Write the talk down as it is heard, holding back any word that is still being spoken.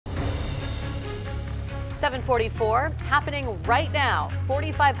7:44, happening right now.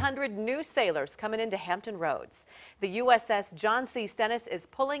 4,500 new sailors coming into Hampton Roads. The USS John C. Stennis is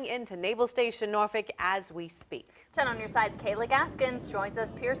pulling into Naval Station Norfolk as we speak. 10 on your side's Kayla Gaskins joins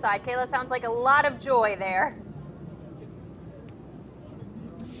us pierside. Kayla, sounds like a lot of joy there.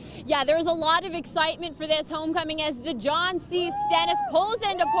 Yeah, there's a lot of excitement for this homecoming as the John C. Stennis pulls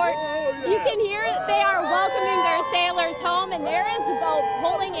into port. You can hear they are welcoming their sailors home, and there is the boat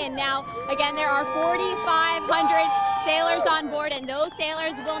pulling in now. Again, there are 4,500 sailors on board, and those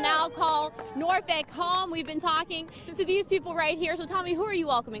sailors will now call Norfolk home. We've been talking to these people right here. So tell me, who are you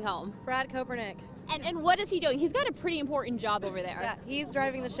welcoming home? Brad Kopernik. And what is he doing? He's got a pretty important job over there. Yeah, he's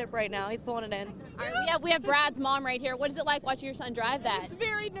driving the ship right now. He's pulling it in. All right, we have Brad's mom right here. What is it like watching your son drive that? It's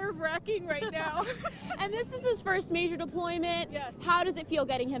very nerve-wracking right now. And this is his first major deployment. Yes. How does it feel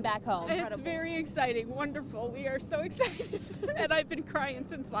getting him back home? It's very exciting, wonderful. We are so excited. And I've been crying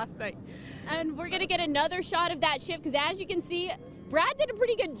since last night. And we're going to get another shot of that ship because, as you can see, Brad did a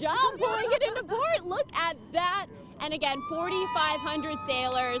pretty good job pulling it into port. Look at that. And again, 4,500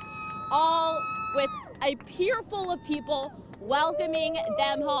 sailors, all with a pier full of people welcoming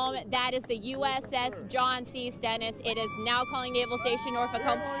them home. That is the USS John C. Stennis. It is now calling Naval Station Norfolk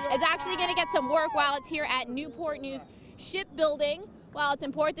home. It's actually going to get some work while it's here at Newport News Shipbuilding. While it's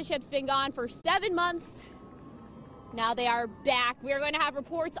in port, the ship's been gone for 7 months. Now they are back. We're going to have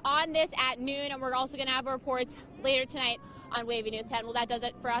reports on this at noon, and we're also going to have reports later tonight on Wavy News 10. Well, that does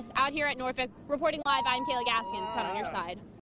it for us out here at Norfolk. Reporting live, I'm Kayla Gaskins. 10 on your side.